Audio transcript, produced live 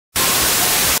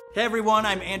Hey everyone,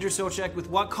 I'm Andrew Socek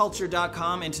with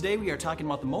WhatCulture.com, and today we are talking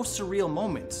about the most surreal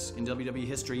moments in WWE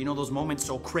history. You know, those moments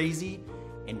so crazy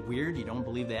and weird you don't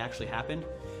believe they actually happened?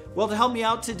 Well, to help me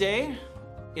out today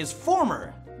is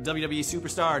former WWE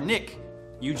superstar Nick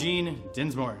Eugene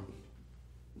Dinsmore.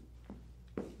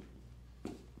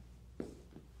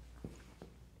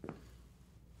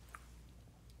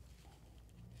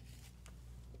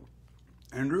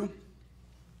 Andrew?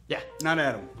 Yeah. Not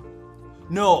Adam.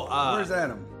 No, Where's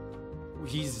Adam?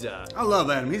 He's, I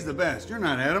love Adam. He's the best. You're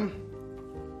not Adam.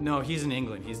 No, he's in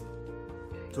England.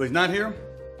 So he's not here?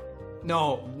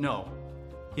 No.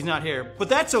 He's not here. But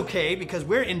that's okay, because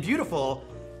we're in beautiful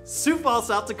Sioux Falls,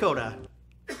 South Dakota.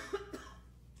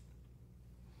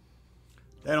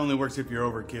 That only works if you're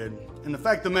over, kid. And the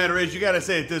fact of the matter is, you gotta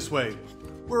say it this way.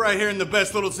 We're right here in the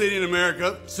best little city in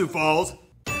America, Sioux Falls.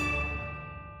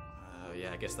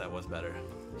 Yeah, I guess that was better.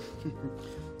 You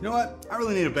know what? I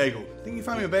really need a bagel. Think you can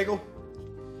find me a bagel?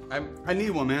 I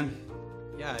need one, man.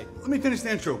 Yeah. Let me finish the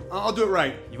intro. I'll do it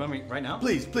right. You want me right now?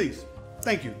 Please.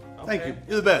 Thank you. Okay. Thank you.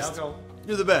 You're the best. I'll go.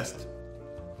 You're the best.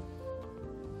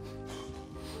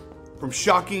 From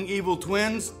shocking evil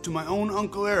twins to my own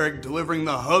Uncle Eric delivering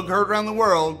the hug heard around the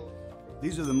world,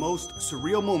 these are the most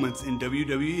surreal moments in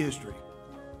WWE history.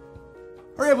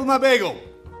 Hurry up with my bagel.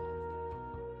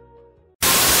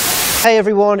 Hey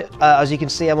everyone, as you can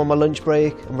see I'm on my lunch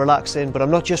break, I'm relaxing, but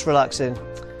I'm not just relaxing.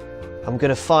 I'm going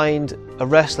to find a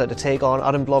wrestler to take on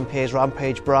Adam Blampier's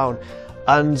Rampage Brown.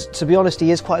 And to be honest, he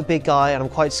is quite a big guy and I'm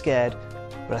quite scared,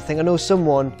 but I think I know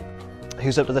someone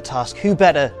who's up to the task. Who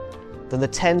better than the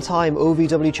 10-time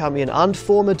OVW champion and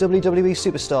former WWE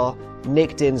superstar,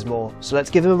 Nick Dinsmore. So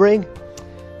let's give him a ring,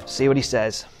 see what he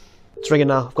says. It's ringing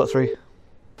now, I've got through.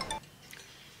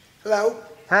 Hello?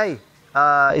 Hey,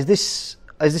 is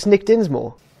this Nick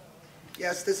Dinsmore?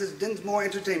 Yes, this is Dinsmore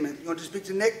Entertainment. You want to speak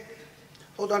to Nick?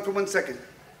 Hold on for 1 second.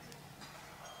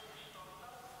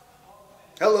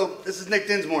 Hello, this is Nick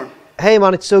Dinsmore. Hey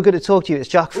man, it's so good to talk to you. It's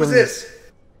Jack from... Who's this?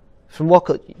 From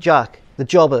WhatCulture... Jack, the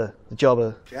jobber.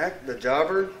 Jack, the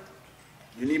jobber?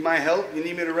 You need my help? You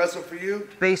need me to wrestle for you?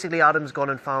 Basically, Adam's gone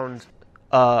and found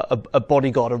a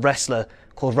bodyguard, a wrestler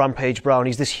called Rampage Brown.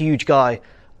 He's this huge guy.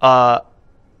 I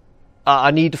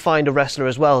need to find a wrestler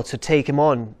as well to take him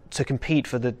on to compete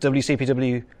for the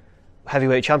WCPW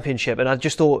Heavyweight Championship. And I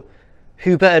just thought,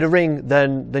 who better to ring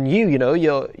than you? You know,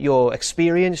 you're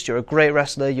experienced, you're a great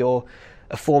wrestler, you're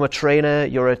a former trainer,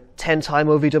 you're a 10-time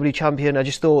OVW champion. I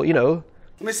just thought, you know.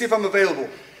 Let me see if I'm available.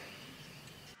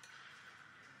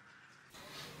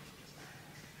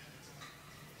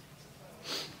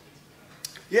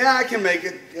 Yeah, I can make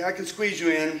it. Yeah, I can squeeze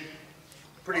you in.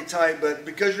 Pretty tight, but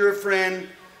because you're a friend,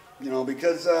 you know,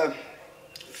 because I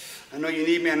know you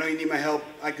need me, I know you need my help,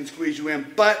 I can squeeze you in.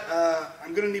 But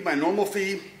I'm going to need my normal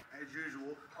fee, as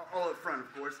usual, all up front,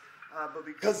 of course. But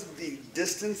because of the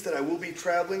distance that I will be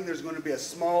traveling, there's going to be a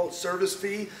small service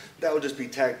fee that will just be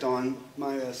tacked on.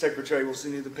 My secretary will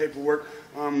send you the paperwork.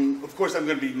 Of course, I'm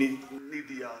going to need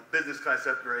the business class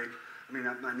upgrade. I mean,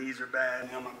 my knees are bad,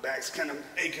 you know, my back's kind of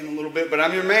aching a little bit, but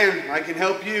I'm your man. I can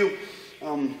help you.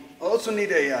 I'll also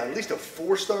need at least a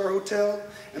 4-star hotel,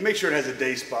 and make sure it has a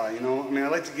day spa, you know. I mean, I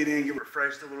like to get in, get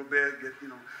refreshed a little bit, get, you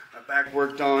know, my back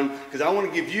worked on, because I want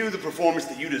to give you the performance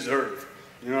that you deserve.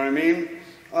 You know what I mean?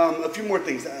 A few more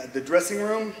things. The dressing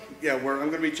room, yeah, where I'm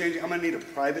going to be changing. I'm going to need a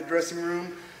private dressing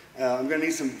room. I'm going to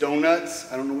need some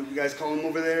donuts. I don't know what you guys call them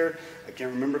over there. I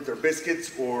can't remember if they're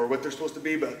biscuits or what they're supposed to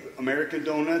be, but American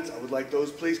donuts, I would like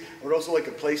those, please. I would also like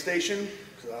a PlayStation,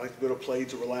 because I like to go to play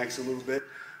to relax a little bit.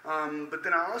 But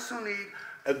then I also need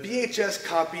a VHS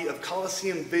copy of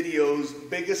Coliseum Video's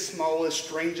Biggest, Smallest,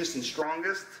 Strangest, and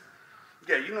Strongest.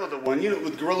 Yeah, you know the one. You know,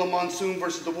 with Gorilla Monsoon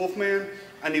versus the Wolfman.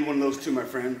 I need one of those too, my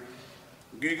friend.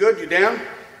 You good? You down?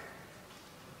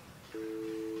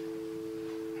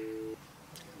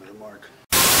 Mark.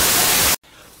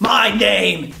 My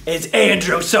name is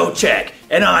Andrew Socek,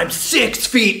 and I'm 6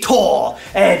 feet tall,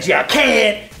 and you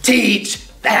can't teach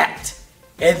that.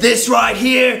 And this right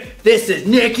here, this is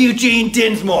Nick Eugene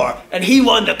Dinsmore, and he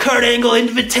won the Kurt Angle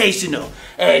Invitational,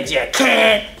 and you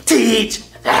can't teach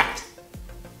that.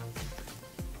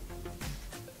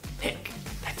 Nick,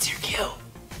 that's your cue.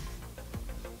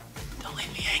 Don't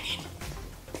leave me hanging.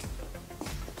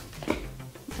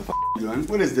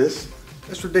 What is this?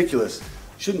 That's ridiculous. You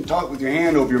shouldn't talk with your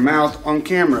hand over your mouth on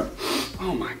camera.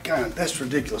 Oh my God, that's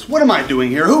ridiculous. What am I doing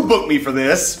here? Who booked me for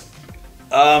this?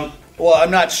 Well,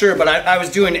 I'm not sure, but I was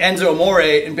doing Enzo Amore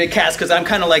in Big Cass because I'm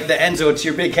kind of like the Enzo to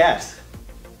your Big Cass.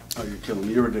 Oh, you're killing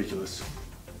me. You're ridiculous.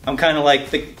 I'm kind of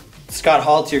like the Scott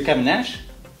Hall to your Kevin Nash.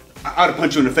 I ought to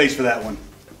punch you in the face for that one.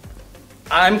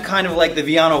 I'm kind of like the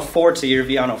Viano 4 to your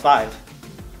Viano 5.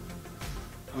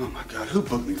 Oh my God, who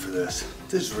booked me for this?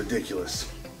 This is ridiculous.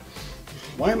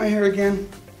 Why am I here again?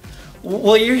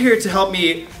 Well, you're here to help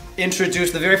me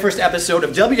introduce the very first episode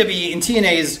of WWE and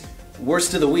TNA's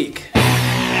Worst of the Week.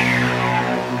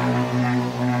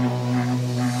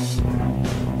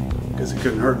 Guess it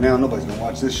couldn't hurt now. Nobody's gonna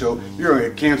watch this show. You're gonna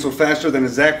get canceled faster than a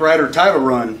Zack Ryder title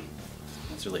run.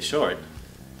 That's really short.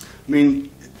 I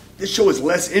mean, this show is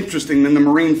less interesting than the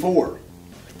Marine 4.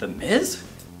 The Miz?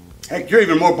 Heck, you're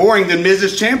even more boring than Miz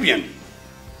as champion.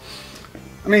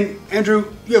 I mean,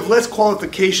 Andrew, you have less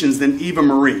qualifications than Eva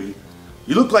Marie.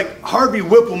 You look like Harvey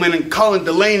Whippleman and Colin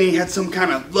Delaney had some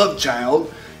kind of love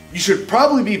child. You should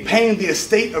probably be paying the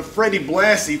estate of Freddie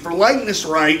Blassie for likeness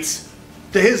rights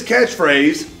to his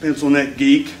catchphrase, Pencil Neck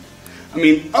Geek. I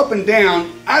mean, up and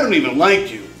down, I don't even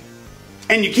like you.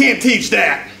 And you can't teach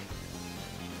that.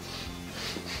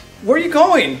 Where are you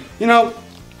going? You know,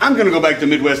 I'm gonna go back to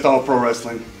Midwest All Pro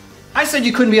Wrestling. I said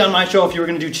you couldn't be on my show if you were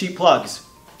going to do cheap plugs.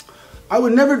 I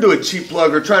would never do a cheap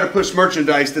plug or try to push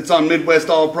merchandise that's on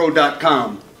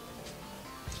MidwestAllPro.com.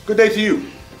 Good day to you.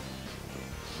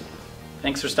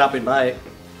 Thanks for stopping by.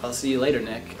 I'll see you later,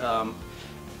 Nick.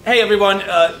 Hey everyone,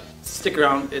 stick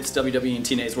around. It's WWE and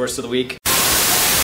TNA's Worst of the Week.